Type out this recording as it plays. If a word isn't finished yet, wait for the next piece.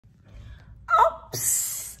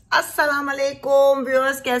अस्सलाम वालेकुम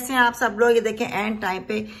व्यूअर्स, कैसे हैं आप सब लोग। ये देखें एंड टाइम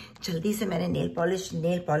पे जल्दी से मैंने नेल पॉलिश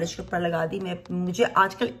के ऊपर लगा दी। मुझे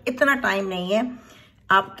आजकल इतना टाइम नहीं है।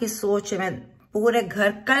 आपकी सोच में पूरे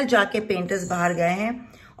घर कल जाके पेंटर्स बाहर गए हैं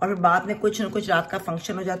और फिर बाद में कुछ न कुछ रात का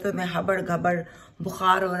फंक्शन हो जाता है। मैं हबड़ घबड़,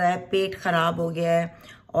 बुखार हो रहा है, पेट खराब हो गया है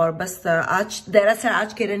और बस आज दरअसल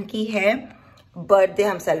आज किरण की है बर्थडे,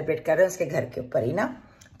 हम सेलिब्रेट कर रहे हैं उसके घर के ऊपर ही ना।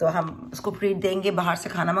 तो हम उसको ट्रीट देंगे, बाहर से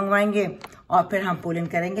खाना मंगवाएंगे और फिर हम पुल इन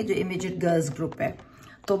करेंगे जो इमीडिएट गर्ल्स ग्रुप है।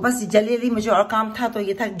 तो बस जल्दी जल्दी मुझे और काम था, तो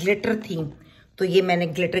ये था ग्लिटर थीम। तो ये मैंने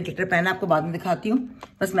ग्लिटर पहना, आपको बाद में दिखाती हूँ।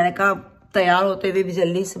 बस मैंने कहा तैयार होते हुए भी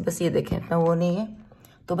जल्दी से, बस ये देखें इतना वो नहीं है।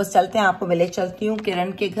 तो बस चलते हैं, आपको मैं ले चलती हूँ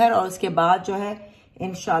किरण के घर और उसके बाद जो है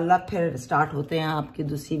इंशाल्लाह फिर स्टार्ट होते हैं आपकी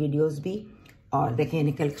दूसरी वीडियोस भी। और देखें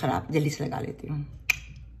निकल खराब, जल्दी से लगा लेती हूँ।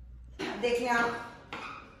 देखिए आप,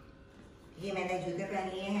 ये मैंने जूते पहन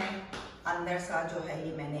लिए हैं, अंदर सा जो है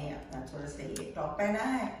ये मैंने अपना थोड़ा सा ये टॉप पहना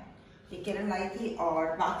है, ये किरण लाई थी। और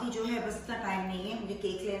बाकी जो है बस इतना टाइम नहीं है, मुझे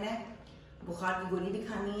केक लेना है, बुखार की गोली भी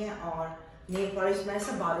खानी है और नेल पॉलिश मैं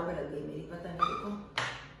सब बालों पे लग गई मेरी, पता नहीं देखो।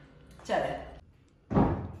 चले,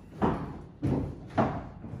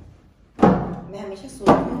 मैं हमेशा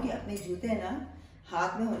सोचती हूँ कि अपने जूते ना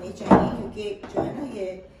हाथ में होने चाहिए, क्योंकि जो है ना ये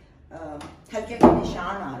हल्के हल्के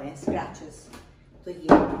निशान आ रहे हैं, स्क्रैचेस। तो ये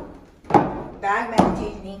बैग मैंने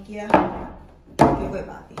चेंज नहीं किया, क्योंकि कोई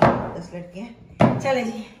बात नहीं, 10 लड़के हैं। चले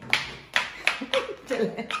जी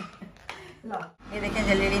चले लो, ये देखें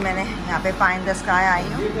जल्दी मैंने यहाँ पे पाइन द स्काई आई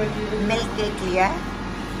हूँ, मिल्क केक लिया है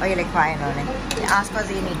और ये लिखवा है इन्होंने,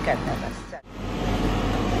 आसपास ये नीट करता है बस।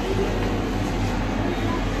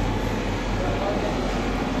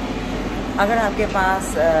 अगर आपके पास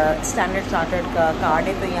स्टैंडर्ड चार्टर्ड का कार्ड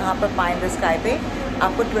है तो यहाँ पर पाइन द स्काई पे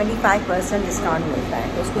आपको 25% डिस्काउंट मिलता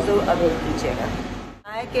है, तो उसको जरूर अवेल कीजिएगा।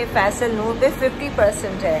 के फैसल नूर पे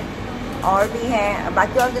 50% है और भी हैं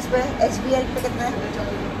बाकी। और जिस पे HBL पे कितना है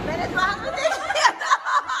मैंने तो हाथ में देख लिया।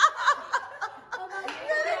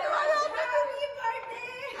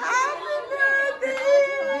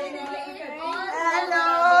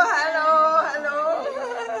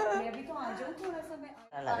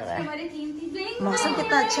 मौसम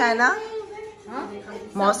कितना अच्छा है ना,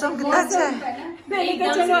 मौसम कितना अच्छा है।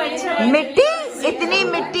 मिट्टी, इतनी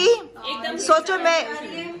मिट्टी, सोचो मैं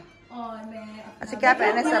अच्छा क्या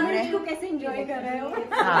पहना है सबने, कैसे एंजॉय कर रहे हो।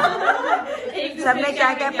 हाँ सबने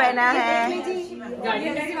क्या क्या पहना है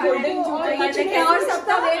और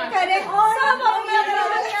सबका वेट करें और सब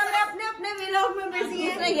अपने अपने व्लॉग में बिजी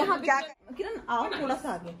है। यहाँ क्या किरण आओ थोड़ा सा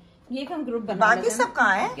आगे, ये हम ग्रुप बना, बाकी सब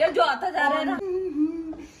कहाँ है यार जो आता जा रहा है ना।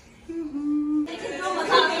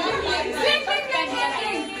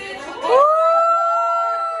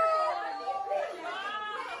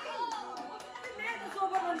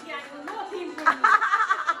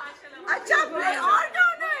 अच्छा प्ले और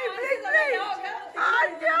ब्लिंग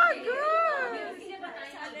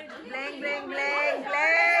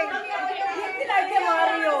मार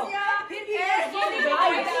रही हो।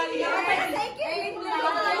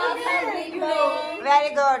 वेरी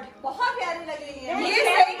गुड, बहुत प्यारी लग रही है ये,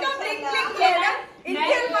 सही का ब्लिंग है ना,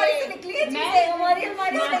 इनकी अलमारी से निकली है चीजें, हमारी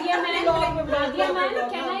अलमारी से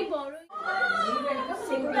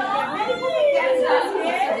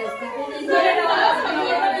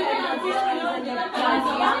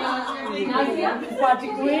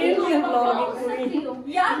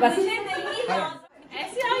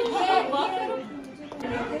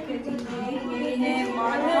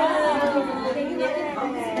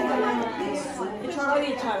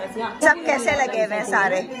सब कैसे लगे हुए हैं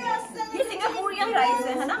सारे। ये सिंगापुरियन राइस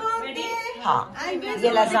है ना। हाँ ये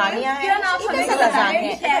लजानिया है,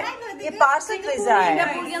 लजानिया है, ये पार्सल पिज्जा है,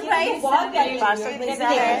 पार्सल पिज्जा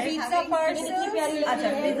है, अच्छा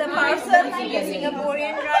pizza parcel,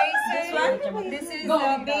 Singaporean rice, this one, this is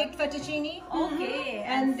baked फेटुचीनी, okay,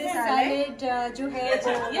 and this salad जो है वो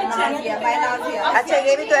अच्छा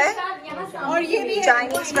ये भी तो है, और ये भी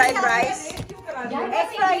Chinese fried rice, egg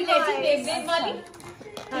fried वाली।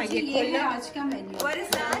 हाँ ये आज का मेन्यू। What is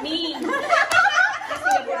that?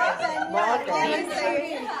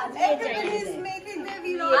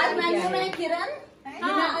 आज मेन्यू में किरण,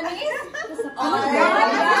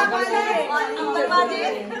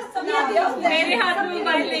 मेरे हाथ में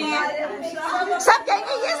मोबाइल नहीं है। सब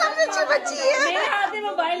कहेंगे ये सबसे अच्छी बच्ची है, मेरे हाथ में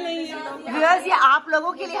मोबाइल नहीं है। व्यूअर्स ये आप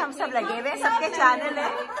लोगों के लिए हम सब लगे हुए हैं, सबके चैनल है,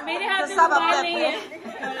 मेरे हाथ तो में सब मोबाइल अपने नहीं है।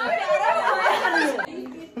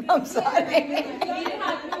 हम सारे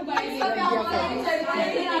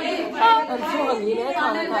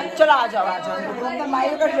चलो आ जाओ तो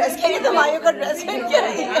मायू का ड्रेस के लिए तो मायू का ड्रेस पहन के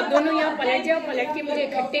रही है। दोनों यहाँ पलट जाओ, पलट के मुझे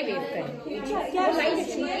इकट्ठे वेव करें। क्या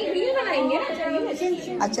रील बनाएंगे ना?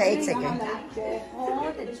 अच्छा एक सेकेंड।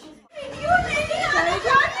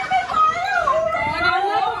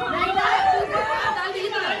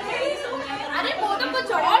 अरे वो तो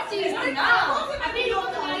कुछ और चीज थी ना।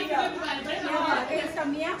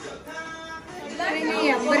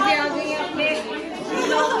 अंबर भी आ गई अपने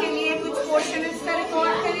लोग के लिए कुछ पोर्शन इसका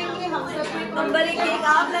रिकॉर्ड करेंगे हम सब। अंबर एक केक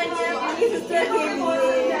आप लाएंगे अपनी सिस्टर के लिए,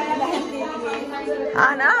 बहन के लिए।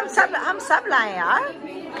 हाँ ना, हम सब लाए यार।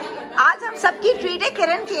 आज हम सबकी ट्रीट है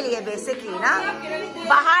किरण के लिए बेसिकली ना।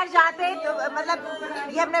 बाहर जाते तो मतलब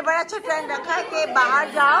ये हमने बड़ा अच्छा ट्रेंड रखा है कि बाहर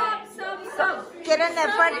जाओ, किरण ने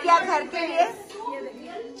एफर्ट किया घर के लिए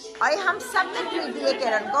और हम सब ने ट्रीट दिए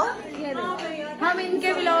किरण को। हम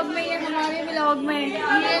इनके व्लॉग में, ये हमारे व्लॉग में,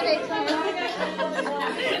 ये देखो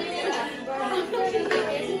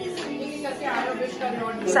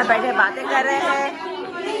सब बैठे बातें कर रहे हैं।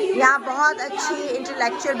 यहाँ बहुत अच्छी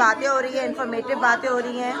इंटेलेक्चुअल बातें हो रही है, इंफॉर्मेटिव बातें हो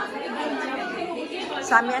रही हैं।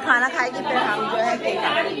 सामिया खाना खाएगी, फिर हम जो है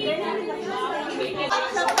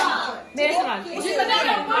मेरे सवाल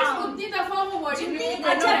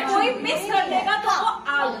अच्छा कोई मिस कर देगा तो वो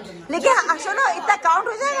आउट। लेकिन सुनो, इतना काउंट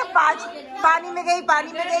हो जाएगा? 5 पानी में गई,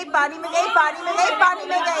 पानी में गई, पानी में गई, पानी में गई, पानी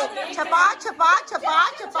में गई, छपा छपा छपा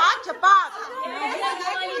छपा छपा।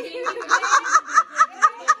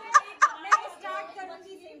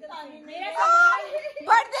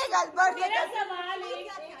 बढ़ देगा, बढ़ देगा।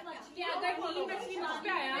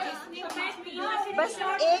 बस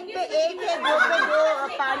एक पे एक है, 2 पे 2,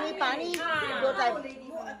 पानी पानी 2 टाइप,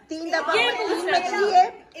 3 दफा मछली है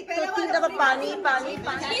तो 3 दफा पानी पानी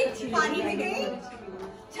पानी। पानी में गई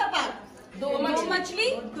छपा, 2 मछली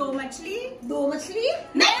 2 मछली 2 मछली।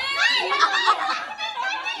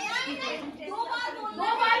 दो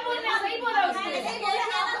बार बोलना, सही बोला उसने।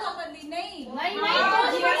 नहीं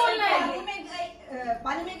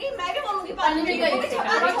पानी में गई, मैं क्या बोलूंगी? पानी में गई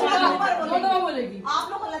दो बोलेगी। आप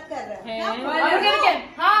लोग गलत कर रहे हैं।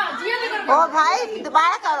 हाँ ओ भाई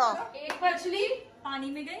दोबारा करो। एक मछली पानी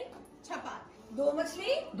में गई छपा, 2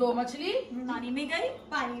 मछली पानी में गई,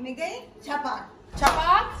 पानी में गई छपा छपा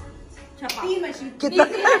छपा, 3 मछली कितना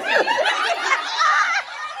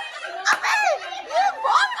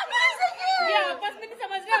आपस में नहीं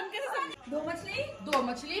समझ रहे, हम कैसे समझ? 2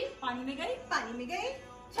 मछली पानी में गई,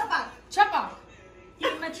 छपा छपा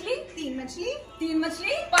 3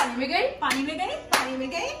 मछली पानी में गई, पानी में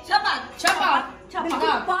गई छपा छपा छपा।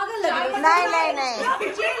 पागल लग रहे नहीं नहीं नहीं,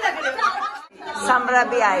 समरा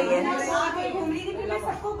भी आई है।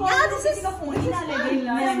 यार किसी का फोन ही ना लगे।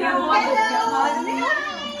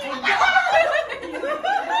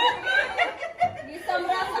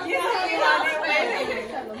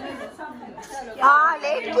 हाँ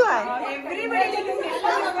लेट क्यों है?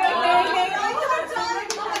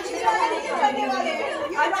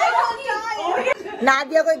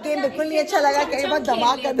 नादिया को गेम बिल्कुल नहीं अच्छा लगा, कहीं बहुत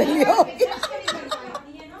धमाल कर रही हो।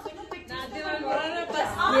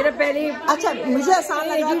 मेरा पहले अच्छा मुझे आसान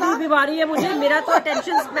लगा था। बीमारी है मुझे, मेरा तो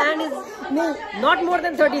attention span is not more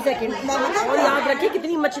than 30 second. और याद रखिए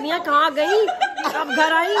कितनी मछलियाँ कहाँ गई, कब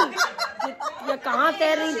घर आई, या कहाँ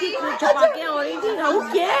तैर रही थी, छपा के हो रही थी। Who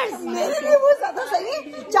cares? मेरे लिए वो ज्यादा सही है।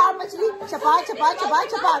 4 मछली छपा छपा छपा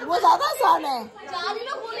छपा, वो ज्यादा आसान है। 4 ही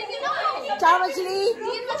लोग बोलेंगे ना। 4 मछली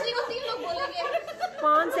 3 मछली को 3 लोग बोलेंगे।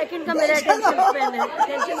 5 सेकंड का मेरा अटेंशन स्पैन है।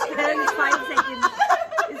 Attention span 5 second.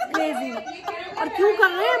 It's crazy. और क्यों कर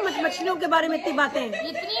रहे हैं मछलियों के बारे में इतनी बातें?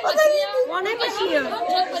 इतनी मछलियाँ कौन है मछलियाँ?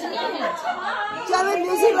 चलो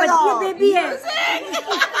म्यूजिक लगाओ। ये बेबी है,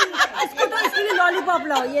 इसको तो इसलिए लॉलीपॉप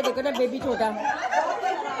लाओ। ये देखो ना बेबी छोटा,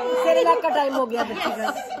 सेरेलैक का टाइम हो गया बच्ची का।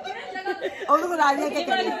 और लोग राजिया क्या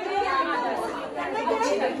करें?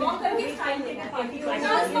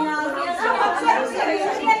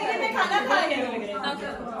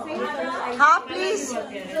 हाँ प्लीज।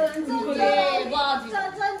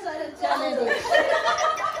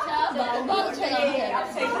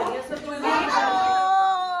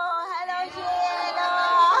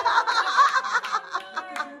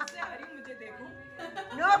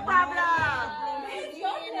 No problem.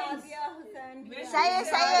 सही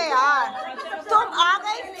है यार, तुम आ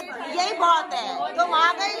गई यही बहुत है, तुम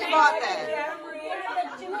आ गई बहुत है,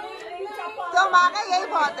 तुम आ गई यही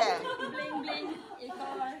बहुत है।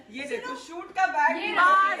 ये देखो शूट का बैग,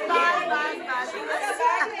 हाँ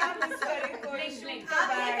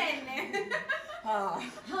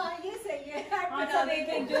ये सही है। सब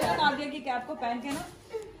एक जो है नादिया की कैप को पहन के ना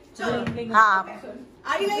हाँ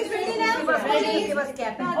Are you guys ready now?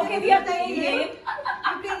 Okay, we are playing game. We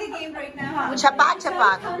play the game right now. छपाक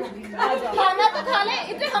छपाक। खाना तो खा ले,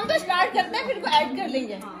 इतने हम तो स्टार्ट करते हैं, फिर को ऐड कर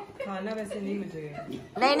लेंगे। खाना वैसे नहीं मुझे।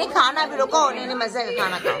 नहीं खाना भी रुको, नहीं मजे का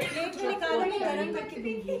खाना खाओ।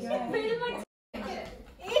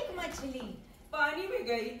 एक मछली पानी में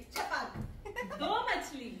गई। छपाक। दो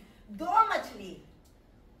मछली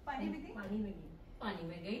पानी में गई। पानी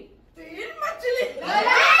में गई। तीन मछली।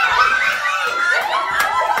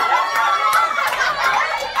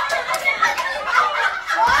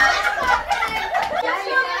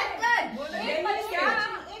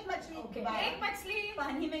 एक मछली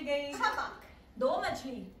पानी में गई। छपाक। दो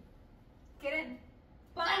मछली। किरण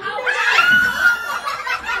पानी में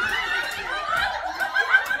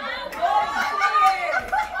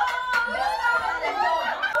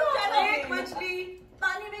एक मछली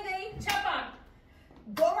पानी में गई। छपाक।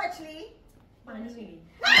 दो मछली पानी में गई।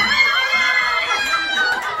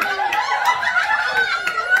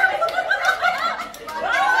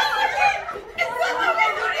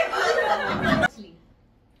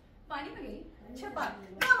 पानी में गई। छपाक।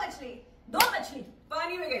 दो मछली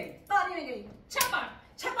पानी में गई। पानी में गई। छपाक।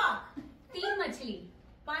 छपाक। तीन मछली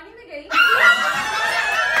पानी में गई।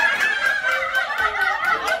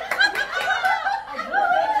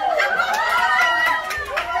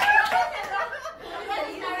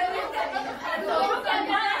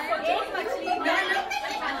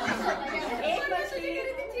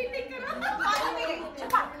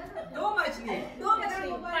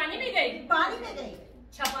 पानी में गई। पानी में गई।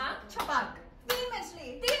 छपाक। छपाक। तीन मछली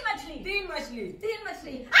तीन मछली। तीन मछली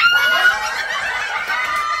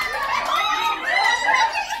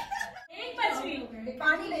एक मछली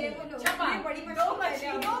पानी में गई। छपाक। दो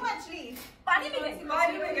मछली पानी में गई।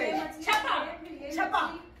 पानी में गई। छपाक।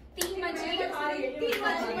 छपाक। तीन मछली पानी में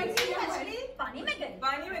गई। पानी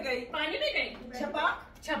में गई। पानी में गई। छपाक।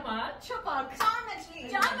 छपाक। छपाक। चार मछली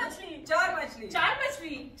चार मछली। चार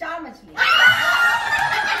मछली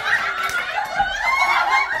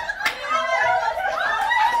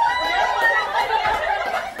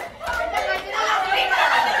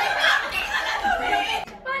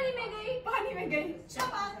पानी में गई।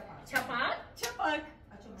 छपाक। छपाक। छपाक।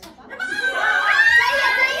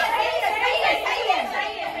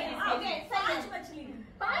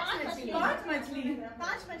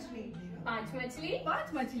 पांच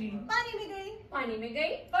मछली पानी में गई। पानी में गई।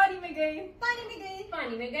 पानी में गई। पानी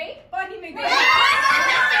में गई। पानी में गई।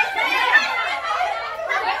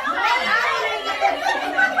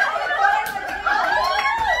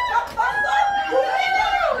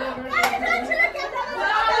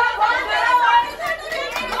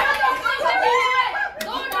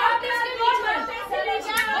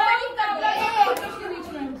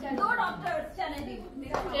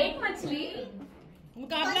 एक मछली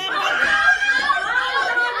मुकाबला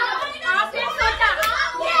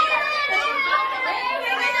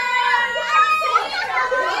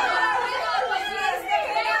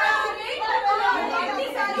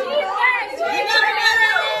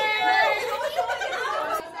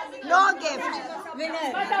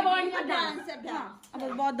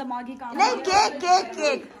बहुत दिमागी काम। नहीं केक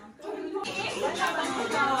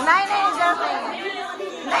नहीं जरूरत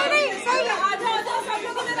नहीं सही है।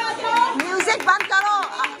 म्यूजिक बंद करो,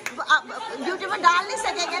 यूट्यूब में डाल नहीं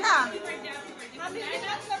सकेंगे ना।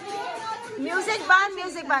 म्यूजिक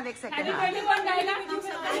बंद एक सेकेंड।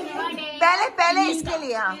 पहले इसके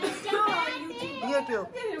लिए हाँ यूट्यूब,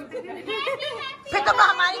 फिर तुम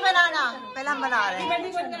हमारी बनाना, पहले हम बना रहे हैं।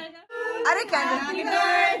 अरे candle. Happy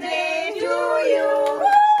birthday to you,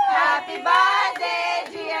 happy birthday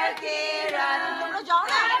dear किरण। तुम लोग जाओ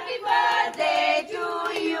ना। Happy birthday to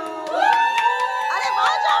you. अरे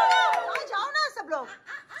वहाँ जाओ ना सब लोग।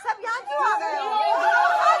 सब यहाँ क्यों आ गए हो?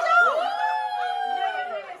 आ जाओ।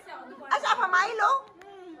 अच्छा आप हमारी लो।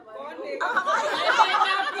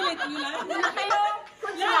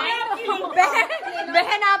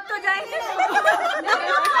 बहन आप तो जाएंगे।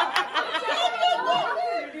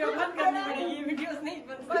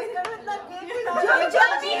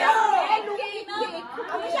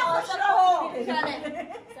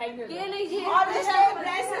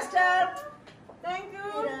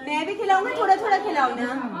 मैं भी खिलाऊंगा, थोड़ा खिलाऊं ना।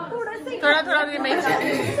 थोड़ा भी मैं मैंने खा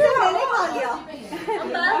लिया।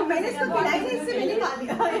 मैंने इसको खिलाई थी, इससे मैंने खा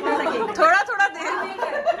लिया। थोड़ा दे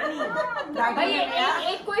भाई।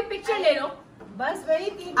 एक कोई पिक्चर ले लो बस वही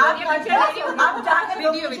तीन। आप जाकर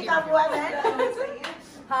वीडियो हुआ है।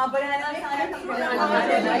 हाँ बनाना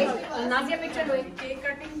नाजिया पिक्चर लो। केक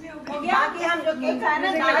कटिंग भी हो बाकी हम जो केक खाए ना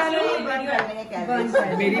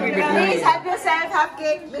मेरी भी please help yourself, have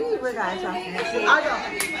cake. आ जाओ।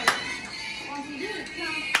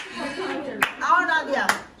 खाओ ना दिया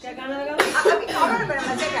क्या गाना लगा? अभी खाओ ना, बड़ा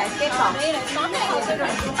मजे का है, केक खाओ।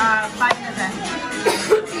 5 मिनट है।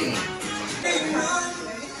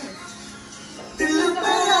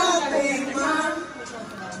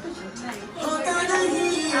 होता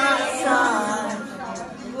नहीं आसान,